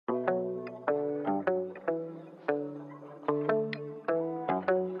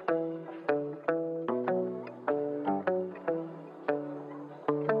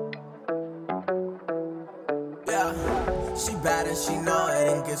She bad and she know it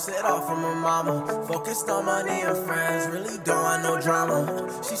and gets it all from her mama. Focused on money and friends, really don't want no drama.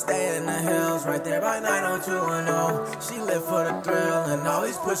 She stay in the hills, right there by 90210. She live for the thrill and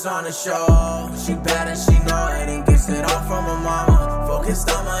always push on the show. She bad and she know it and gets it all from her mama.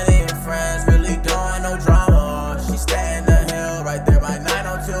 Focused on money and friends, really don't want no drama. She stay in the hill, right there by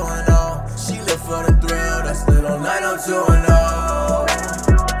 90210. She live for the thrill, that's little 90210.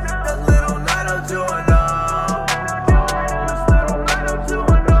 That little 90210.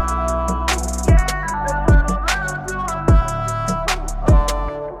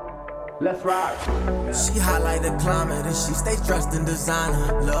 Let's rock. She hot like the climate and she stays dressed in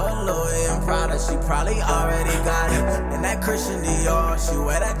designer. Lil' Louis and Prada, she probably already got it. And that Christian Dior, she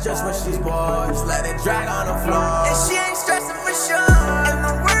wear that just when she's bored. Just let it drag on the floor. And she ain't stressing for sure. And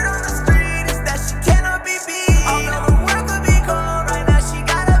the word on the street is that she cannot be beat. Although the world could be cold, right now she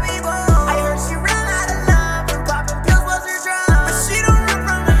gotta be bold. I heard she ran out of love and popping pills was her drug. But she don't run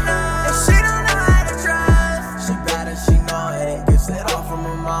from the love, and she don't know how to trust. She bad and she know it and gets it all from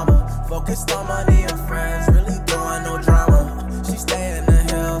her mama. Focused on money and friends, really doing no drama. She stay in the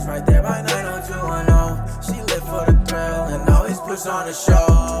hills, right there by 90210. She live for the thrill and always push on the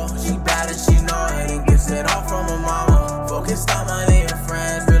show. She bad and she know it and gets it all from her mama. Focused on money and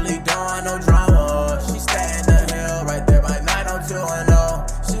friends, really doing no drama. She stay in the hill, right there by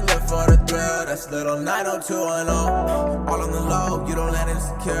 90210. She live for the thrill, that's little 90210. All on the low, you don't let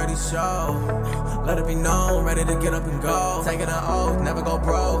insecurity show. Let it be known, ready to get up and go. Taking an oath, never go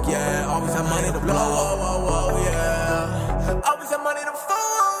broke, yeah. Always have money to blow, whoa, yeah. Always have money to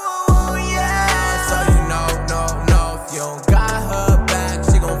fool, yeah. So you know, if you don't got her back,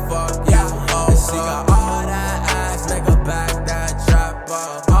 she gon' fuck you up. And she got all that ass, make her back that trap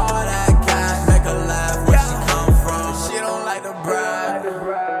up. All that cash, make her laugh where she come from. She don't like to brag,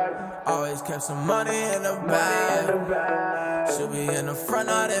 always kept some money in the bag. She'll be in the front,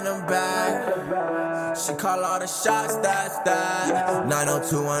 not in the back. She call all the shots, that's that.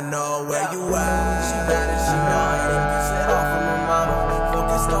 90210, where you at? She bad and she know it and gets it all from her mama.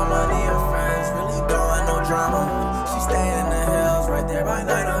 Focused on money and friends, really don't want no drama. She stay in the hills, right there by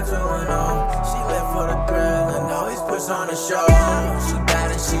 90210. She live for the thrill and always push on the show. She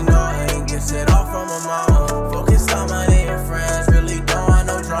bad and she know it and gets it all from her mama. Focused on money